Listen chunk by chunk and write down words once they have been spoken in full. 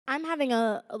I'm having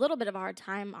a little bit of a hard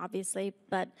time, obviously,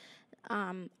 but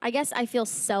I guess I feel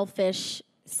selfish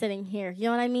sitting here. You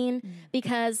know what I mean?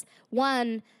 Because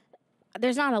one,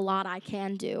 there's not a lot I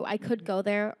can do. I could go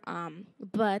there,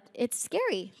 but it's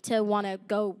scary to want to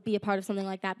go be a part of something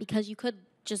like that because you could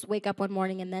just wake up one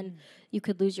morning and then you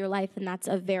could lose your life, and that's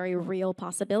a very real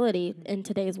possibility in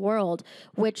today's world,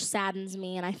 which saddens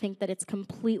me, and I think that it's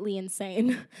completely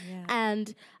insane. Yeah.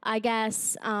 And I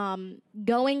guess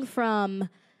going from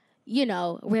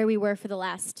where we were for the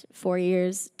last 4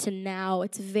 years to now,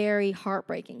 it's very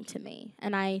heartbreaking to me.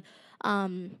 And I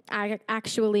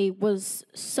actually was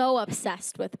so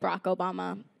obsessed with Barack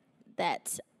Obama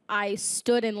that I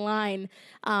stood in line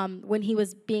when he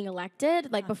was being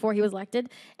elected, like before he was elected,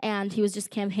 and he was just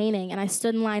campaigning. And I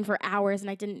stood in line for hours, and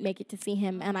I didn't make it to see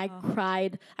him. And I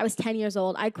cried. I was 10 years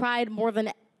old. I cried more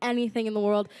than anything in the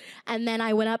world. And then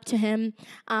I went up to him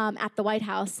at the White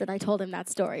House, and I told him that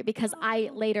story because I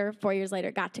later, 4 years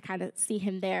later, got to kind of see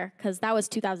him there because that was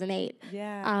 2008.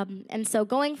 Yeah. And so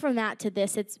going from that to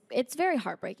this, it's very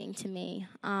heartbreaking to me.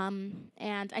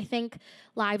 And I think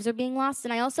lives are being lost.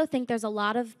 And I also think there's a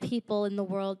lot of people in the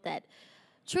world that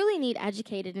truly need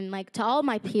educated, and like to all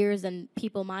my peers and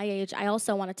people my age, I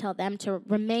also want to tell them to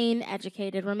remain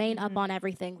educated, remain up on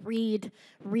everything, read,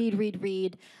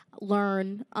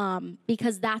 learn,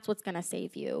 because that's what's going to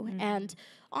save you. And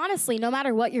honestly, no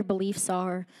matter what your beliefs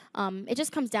are, it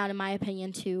just comes down, in my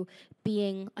opinion, to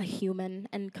being a human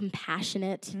and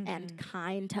compassionate and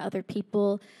kind to other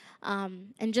people,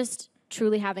 and just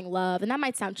truly having love. And that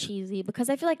might sound cheesy because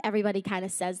I feel like everybody kind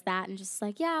of says that and just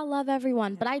like, yeah, I love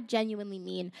everyone. But I genuinely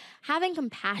mean having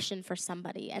compassion for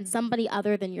somebody and somebody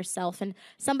other than yourself and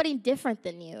somebody different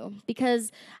than you.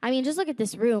 Because, I mean, just look at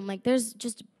this room. Like, there's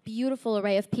just a beautiful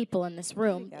array of people in this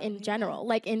room in general,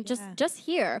 like in just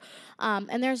here.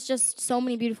 And there's just so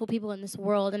many beautiful people in this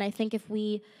world. And I think if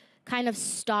we kind of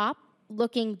stop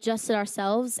looking just at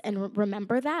ourselves and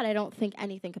remember that, I don't think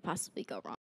anything could possibly go wrong.